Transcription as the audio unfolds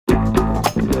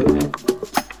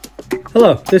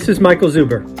Hello, this is Michael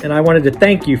Zuber, and I wanted to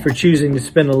thank you for choosing to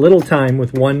spend a little time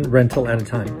with one rental at a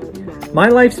time. My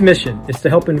life's mission is to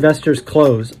help investors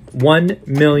close 1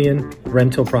 million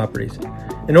rental properties.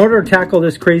 In order to tackle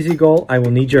this crazy goal, I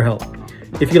will need your help.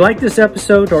 If you like this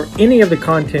episode or any of the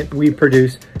content we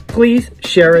produce, please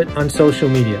share it on social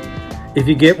media. If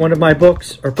you get one of my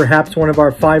books or perhaps one of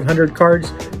our 500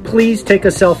 cards, please take a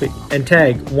selfie and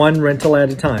tag one rental at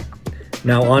a time.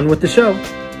 Now on with the show.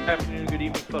 Good afternoon, good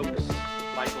evening, folks.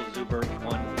 Michael Zuber,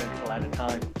 one rental at a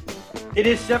time. It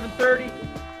is 7:30,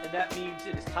 and that means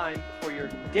it is time for your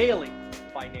daily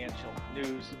financial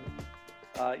news.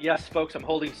 Yes, folks, I'm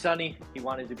holding Sonny. He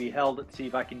wanted to be held. Let's see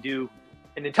if I can do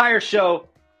an entire show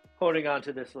holding on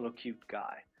to this little cute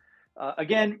guy.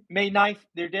 Again, May 9th,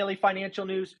 their daily financial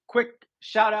news. Quick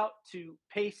shout out to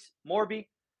Pace Morby.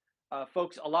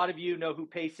 Folks, a lot of you know who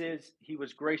Pace is. He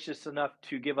was gracious enough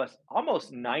to give us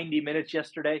almost 90 minutes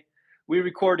yesterday. We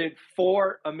recorded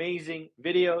 4 amazing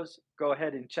videos. Go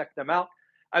ahead and check them out.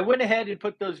 I went ahead and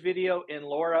put those video in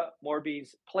Laura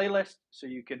Morby's playlist so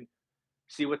you can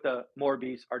see what the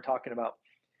Morbys are talking about.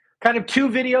 Kind of 2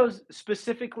 videos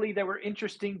specifically that were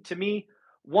interesting to me.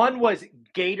 One was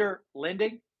Gator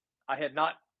Lending. I had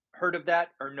not heard of that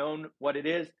or known what it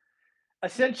is.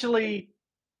 Essentially,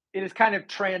 it is kind of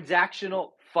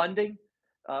transactional funding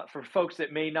for folks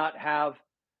that may not have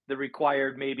the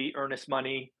required maybe earnest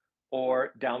money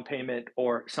or down payment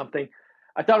or something.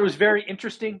 I thought it was very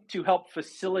interesting to help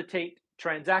facilitate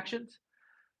transactions.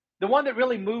 The one that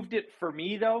really moved it for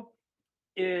me, though,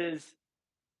 is,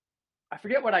 I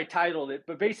forget what I titled it,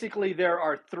 but basically there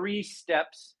are 3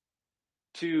 steps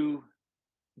to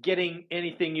getting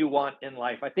anything you want in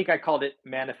life. I think I called it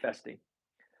manifesting.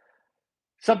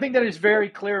 Something that is very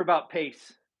clear about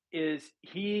Pace is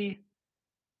he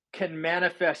can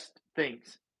manifest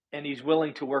things and he's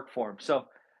willing to work for them. So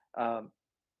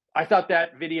I thought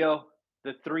that video,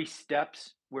 the 3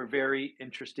 steps, were very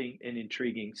interesting and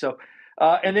intriguing. So,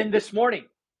 and then this morning,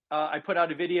 I put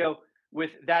out a video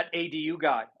with that ADU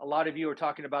guy. A lot of you are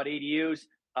talking about ADUs.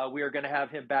 We are going to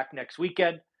have him back next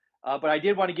weekend. But I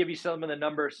did want to give you some of the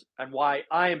numbers and why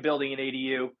I am building an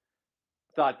ADU.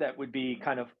 Thought that would be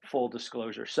kind of full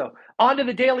disclosure. So on to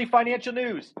the daily financial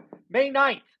news. May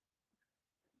 9th,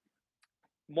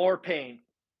 more pain.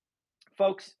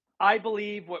 Folks, I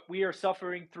believe what we are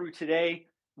suffering through today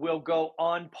will go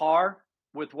on par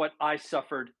with what I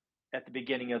suffered at the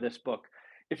beginning of this book.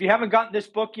 If you haven't gotten this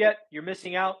book yet, you're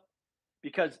missing out,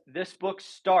 because this book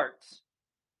starts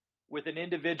with an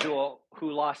individual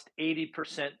who lost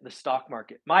 80% in the stock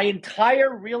market. My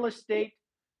entire real estate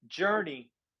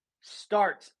journey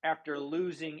starts after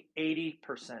losing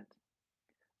 80%.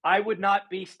 I would not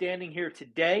be standing here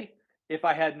today if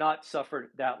I had not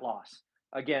suffered that loss.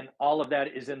 Again, all of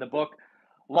that is in the book.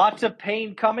 Lots of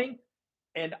pain coming,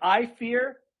 and I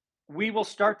fear we will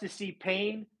start to see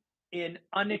pain in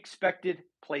unexpected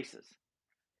places.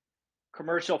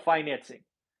 Commercial financing,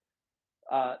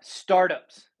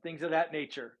 startups, things of that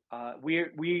nature. We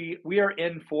are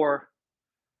in for,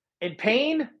 and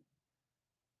pain.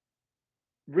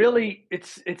 Really,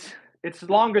 it's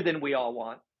longer than we all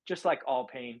want, just like all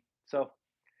pain. So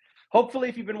hopefully,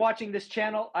 if you've been watching this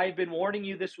channel, I've been warning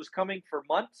you this was coming for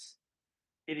months.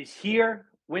 It is here.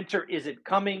 Winter isn't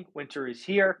coming. Winter is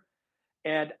here.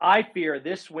 And I fear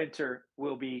this winter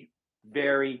will be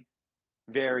very,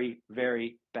 very,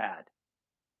 very bad.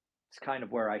 It's kind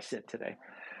of where I sit today.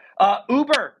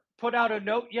 Uber put out a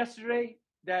note yesterday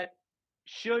that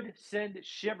should send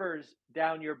shivers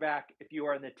down your back if you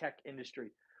are in the tech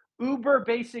industry. Uber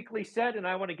basically said, and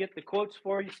I want to get the quotes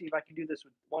for you, see if I can do this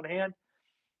with one hand.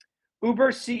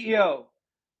 Uber CEO,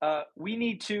 we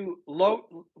need to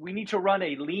run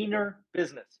a leaner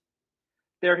business.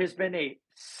 There has been a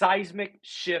seismic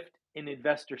shift in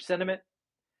investor sentiment,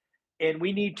 and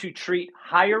we need to treat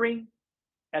hiring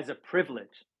as a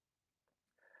privilege.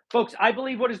 Folks, I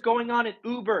believe what is going on at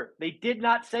Uber, they did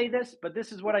not say this, but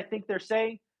this is what I think they're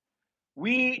saying.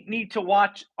 We need to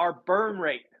watch our burn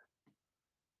rate.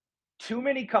 Too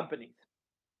many companies,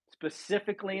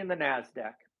 specifically in the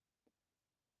NASDAQ,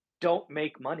 don't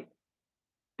make money.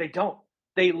 They don't.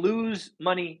 They lose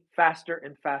money faster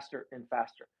and faster and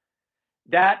faster.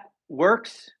 That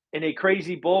works in a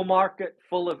crazy bull market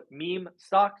full of meme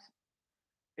stocks.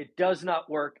 It does not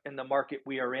work in the market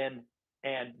we are in,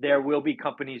 and there will be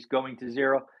companies going to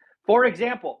zero. For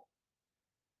example,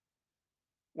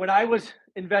 when I was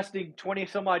investing 20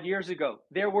 some odd years ago,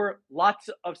 there were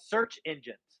lots of search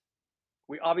engines.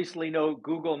 We obviously know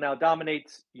Google now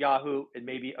dominates, Yahoo, and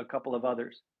maybe a couple of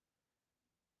others.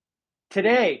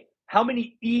 Today, how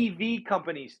many EV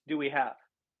companies do we have?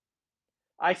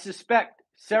 I suspect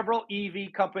several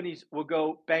EV companies will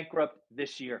go bankrupt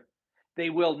this year. They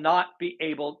will not be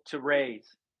able to raise.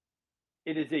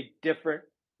 It is a different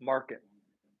market.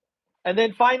 And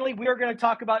then finally, we are going to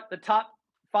talk about the top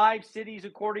 5 cities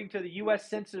according to the U.S.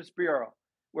 Census Bureau,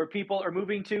 where people are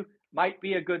moving to. Might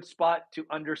be a good spot to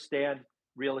understand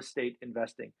real estate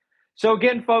investing. So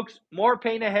again, folks, more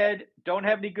pain ahead. Don't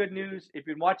have any good news. If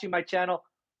you've been watching my channel,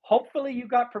 hopefully you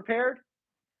got prepared.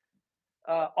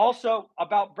 Also,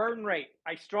 about burn rate,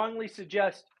 I strongly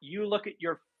suggest you look at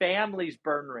your family's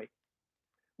burn rate.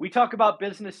 We talk about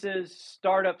businesses,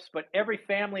 startups, but every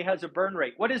family has a burn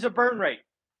rate. What is a burn rate?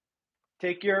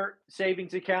 Take your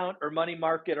savings account or money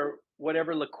market or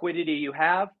whatever liquidity you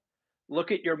have.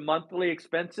 Look at your monthly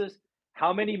expenses.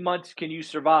 How many months can you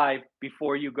survive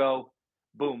before you go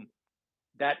boom?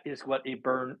 That is what a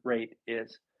burn rate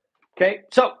is. Okay,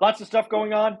 so lots of stuff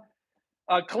going on.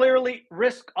 Clearly,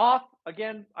 risk off.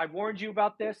 Again, I've warned you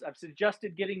about this. I've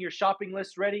suggested getting your shopping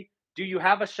list ready. Do you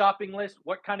have a shopping list?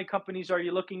 What kind of companies are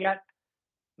you looking at?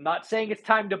 I'm not saying it's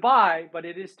time to buy, but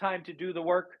it is time to do the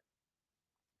work.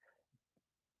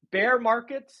 Bear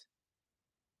markets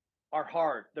are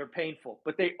hard. They're painful,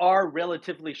 but they are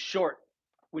relatively short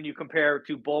when you compare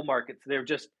to bull markets.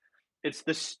 It's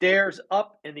the stairs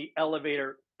up and the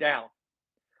elevator down.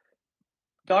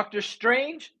 Doctor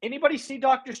Strange, anybody see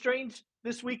Doctor Strange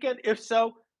this weekend? If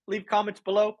so, leave comments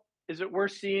below. Is it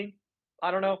worth seeing?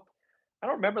 I don't know. I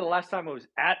don't remember the last time I was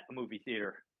at a movie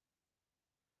theater.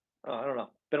 I don't know.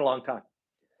 Been a long time.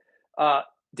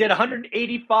 Did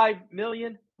 185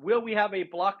 million. Will we have a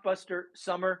blockbuster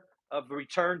summer of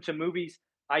return to movies?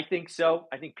 I think so.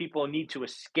 I think people need to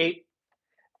escape,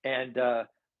 and a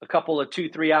couple of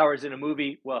 2-3 hours in a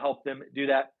movie will help them do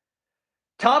that.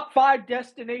 Top 5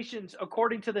 destinations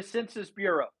according to the Census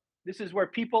Bureau. This is where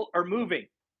people are moving.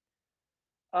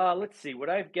 Let's see. Would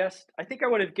I have guessed? I think I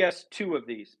would have guessed 2 of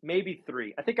these, maybe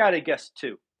 3. I think I'd have guessed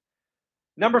 2.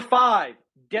 Number 5,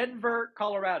 Denver,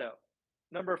 Colorado.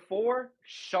 Number 4,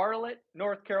 Charlotte,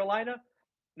 North Carolina.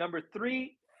 Number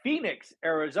 3, Phoenix,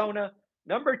 Arizona.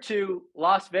 Number 2,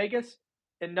 Las Vegas.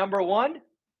 And number 1,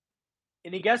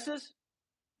 any guesses?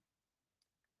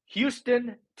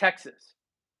 Houston, Texas.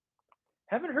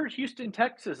 Haven't heard Houston,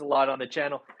 Texas a lot on the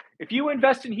channel. If you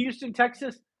invest in Houston,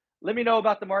 Texas, let me know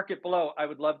about the market below. I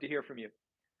would love to hear from you.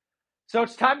 So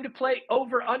it's time to play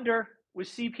over-under with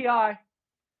CPI.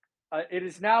 It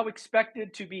is now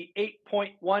expected to be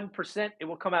 8.1%. It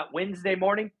will come out Wednesday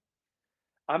morning.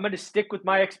 I'm going to stick with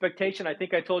my expectation. I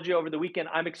think I told you over the weekend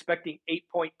I'm expecting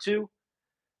 8.2.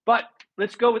 But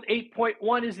let's go with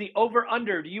 8.1 is the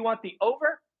over-under. Do you want the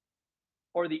over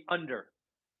or the under?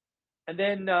 And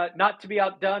then not to be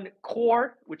outdone,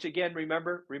 core, which again,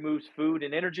 remember, removes food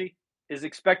and energy, is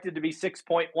expected to be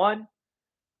 6.1,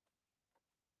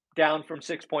 down from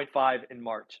 6.5 in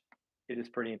March. It is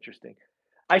pretty interesting.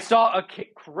 I saw a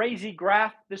crazy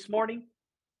graph this morning.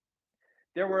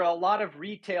 There were a lot of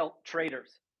retail traders,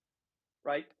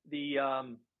 right? The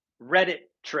Reddit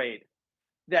trade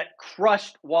that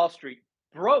crushed Wall Street,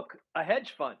 broke a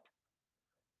hedge fund.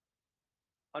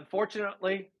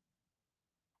 Unfortunately,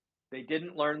 they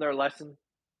didn't learn their lesson.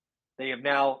 They have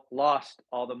now lost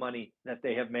all the money that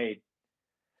they have made.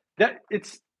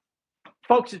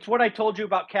 Folks, it's what I told you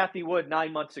about Cathie Wood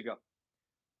 9 months ago.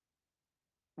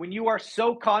 When you are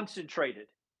so concentrated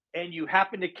and you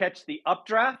happen to catch the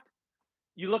updraft,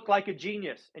 you look like a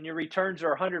genius and your returns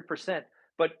are 100%.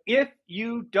 But if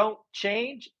you don't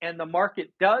change and the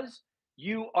market does,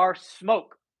 you are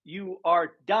smoke. You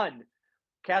are done.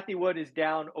 Cathie Wood is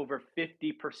down over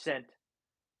 50%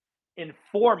 in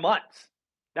 4 months.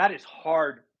 That is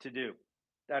hard to do.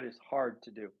 That is hard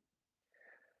to do.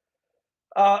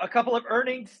 A couple of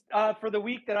earnings for the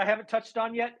week that I haven't touched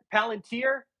on yet.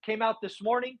 Palantir came out this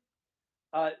morning.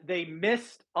 They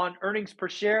missed on earnings per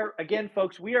share. Again,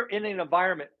 folks, we are in an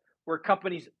environment where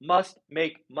companies must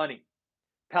make money.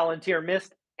 Palantir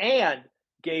missed and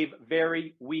gave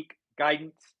very weak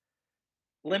guidance.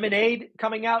 Lemonade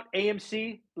coming out,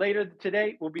 AMC later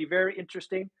today will be very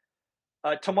interesting.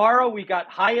 Tomorrow we got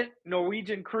Hyatt,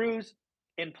 Norwegian Cruise,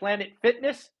 and Planet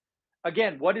Fitness.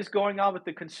 Again, what is going on with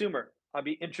the consumer? I'll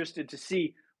be interested to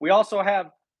see. We also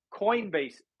have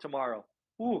Coinbase tomorrow.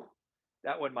 Ooh,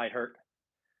 that one might hurt.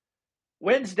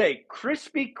 Wednesday,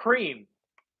 Krispy Kreme.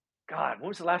 God, when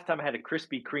was the last time I had a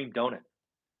Krispy Kreme donut?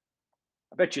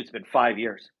 I bet you it's been 5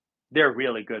 years. They're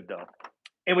really good, though.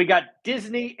 And we got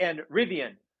Disney and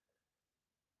Rivian.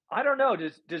 I don't know.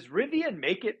 Does Rivian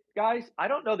make it, guys? I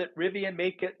don't know that Rivian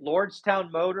make it. Lordstown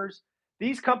Motors.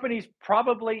 These companies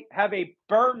probably have a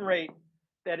burn rate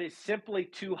that is simply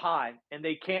too high, and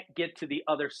they can't get to the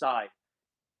other side.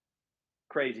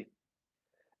 Crazy.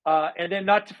 And then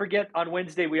not to forget, on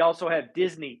Wednesday, we also have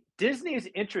Disney. Disney is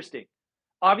interesting.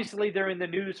 Obviously, they're in the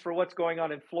news for what's going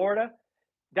on in Florida.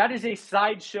 That is a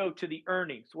sideshow to the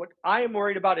earnings. What I am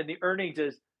worried about in the earnings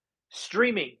is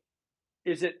streaming.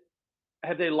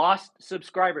 Have they lost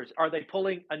subscribers? Are they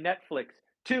pulling a Netflix?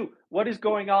 Two, what is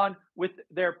going on with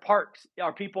their parks?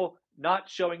 Are people not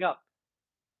showing up?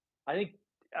 I think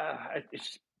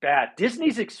it's bad.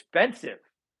 Disney's expensive.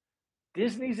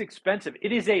 Disney's expensive.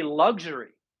 It is a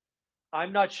luxury.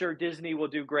 I'm not sure Disney will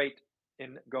do great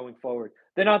in going forward.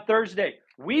 Then on Thursday,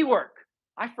 WeWork.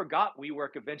 I forgot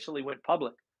WeWork eventually went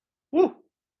public. Woo,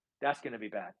 that's going to be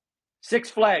bad. Six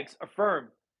Flags, Affirm,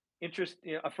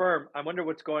 Affirm. I wonder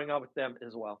what's going on with them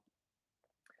as well.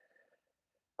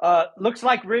 Looks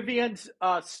like Rivian's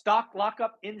stock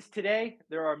lockup ends today.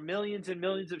 There are millions and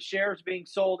millions of shares being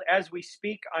sold as we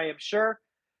speak, I am sure.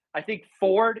 I think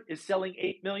Ford is selling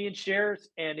 8 million shares,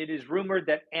 and it is rumored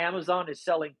that Amazon is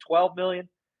selling 12 million.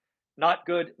 Not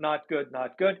good, not good,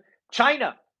 not good.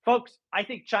 China, folks, I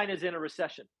think China's in a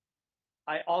recession.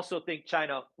 I also think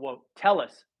China won't tell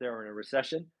us they're in a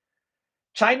recession.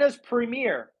 China's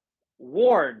premier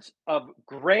warns of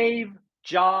grave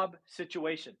job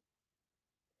situation.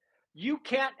 You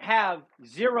can't have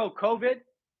zero COVID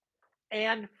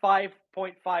and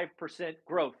 5.5%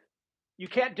 growth. You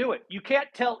can't do it. You can't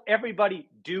tell everybody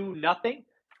do nothing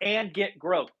and get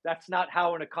growth. That's not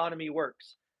how an economy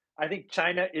works. I think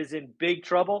China is in big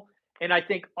trouble. And I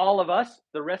think all of us,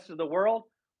 the rest of the world,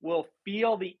 will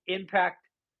feel the impact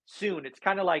soon. It's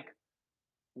kind of like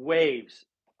waves.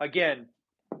 Again,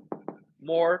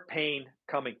 more pain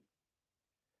coming.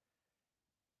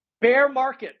 Bear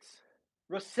markets,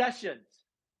 recessions,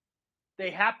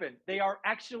 they happen. They are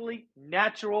actually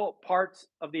natural parts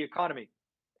of the economy.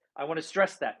 I want to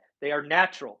stress that. They are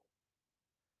natural.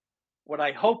 What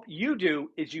I hope you do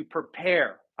is you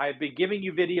prepare. I've been giving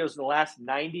you videos the last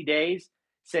 90 days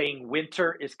saying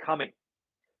winter is coming.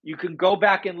 You can go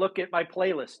back and look at my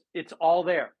playlist. It's all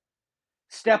there.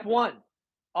 Step one,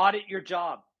 audit your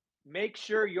job. Make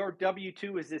sure your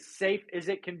W-2 is as safe as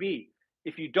it can be.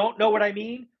 If you don't know what I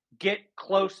mean, get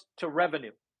close to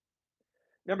revenue.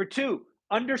 Number two,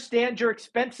 understand your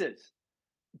expenses.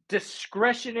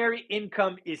 Discretionary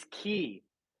income is key.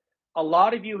 A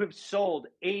lot of you have sold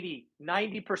 80,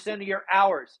 90% of your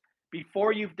hours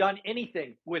before you've done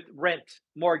anything with rent,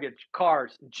 mortgage,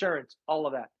 cars, insurance, all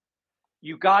of that.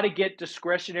 You got to get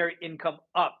discretionary income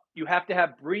up. You have to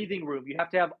have breathing room. You have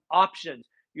to have options.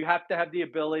 You have to have the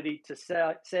ability to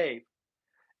save.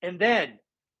 And then,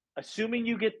 assuming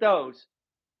you get those,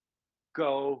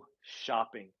 go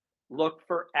shopping. Look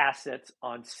for assets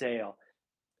on sale.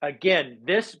 Again,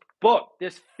 this book,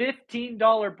 this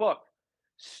 $15 book,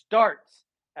 starts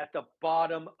at the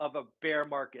bottom of a bear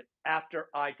market after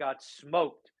I got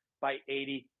smoked by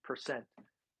 80%.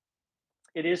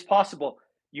 It is possible.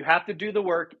 You have to do the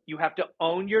work. You have to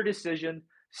own your decision.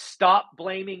 Stop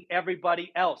blaming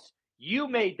everybody else. You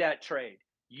made that trade.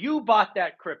 You bought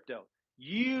that crypto.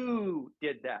 You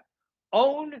did that.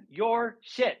 Own your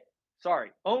shit.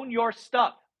 Own your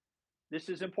stuff. This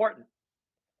is important.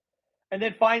 And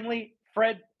then finally,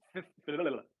 Fed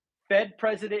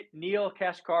President Neel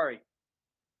Kashkari.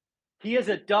 He is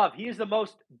a dove. He is the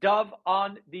most dove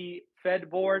on the Fed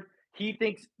board. He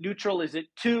thinks neutral is at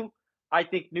 2. I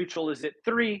think neutral is at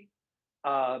 3.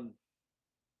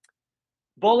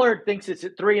 Bullard thinks it's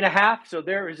at 3.5. So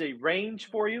there is a range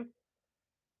for you.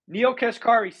 Neel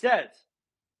Kashkari says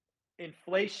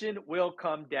inflation will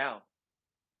come down,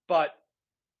 but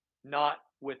not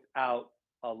without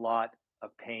a lot of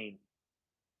pain.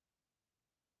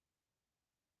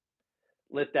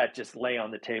 Let that just lay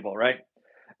on the table, right?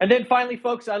 And then finally,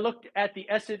 folks, I looked at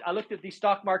the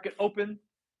stock market open,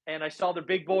 and I saw the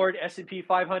big board S&P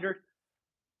 500.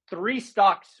 3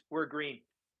 stocks were green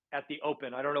at the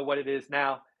open. I don't know what it is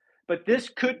now, but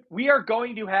we are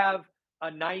going to have a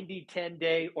 90-10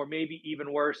 day, or maybe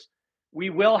even worse. We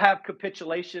will have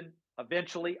capitulation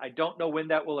eventually. I don't know when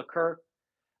that will occur,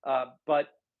 but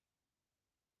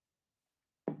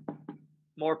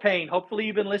more pain. Hopefully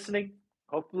you've been listening.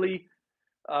 Hopefully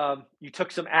you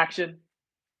took some action.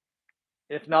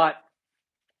 If not,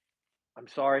 I'm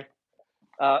sorry.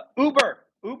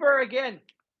 Uber again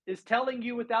is telling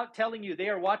you without telling you they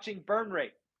are watching burn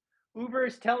rate. Uber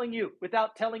is telling you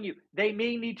without telling you they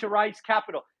may need to raise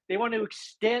capital. They want to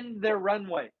extend their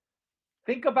runway.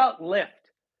 Think about Lyft.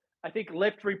 I think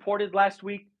Lyft reported last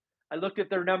week. I looked at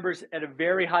their numbers at a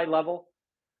very high level.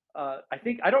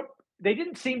 They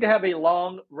didn't seem to have a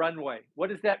long runway. What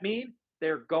does that mean?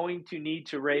 They're going to need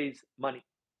to raise money.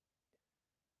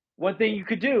 One thing you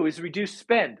could do is reduce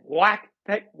spend. Whack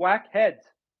whack heads,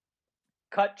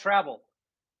 cut travel,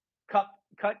 cut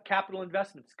capital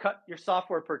investments, cut your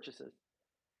software purchases.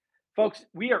 Folks,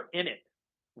 we are in it.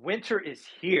 Winter is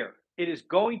here. It is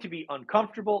going to be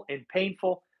uncomfortable and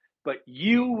painful, but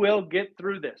you will get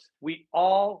through this. We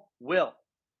all will.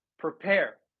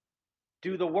 Prepare,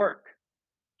 do the work,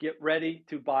 get ready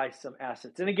to buy some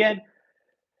assets. And again,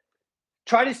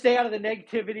 try to stay out of the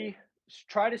negativity.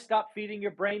 Try to stop feeding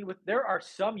your brain with. There are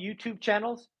some YouTube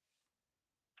channels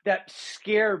that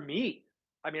scare me.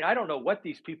 I mean, I don't know what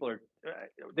these people are.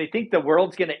 They think the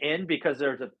world's going to end because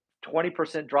there's a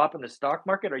 20% drop in the stock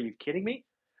market. Are you kidding me?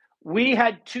 We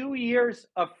had 2 years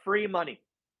of free money.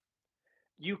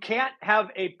 You can't have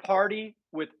a party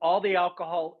with all the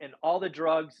alcohol and all the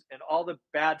drugs and all the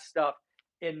bad stuff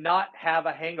and not have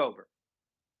a hangover.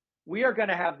 We are going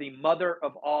to have the mother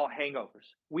of all hangovers.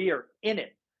 We are in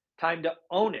it. Time to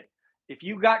own it. If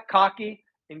you got cocky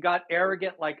and got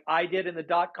arrogant like I did in the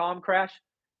dot-com crash,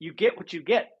 you get what you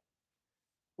get.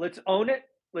 Let's own it.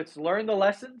 Let's learn the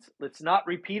lessons. Let's not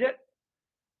repeat it.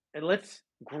 And let's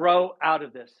grow out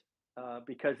of this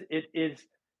because it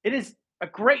is a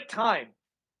great time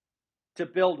to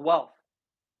build wealth,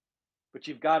 but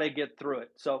you've got to get through it.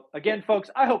 So again, folks,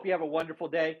 I hope you have a wonderful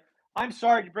day. I'm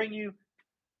sorry to bring you,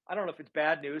 I don't know if it's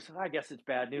bad news. I guess it's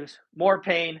bad news. More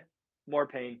pain, more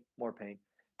pain, more pain.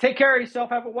 Take care of yourself.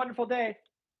 Have a wonderful day.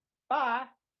 Bye.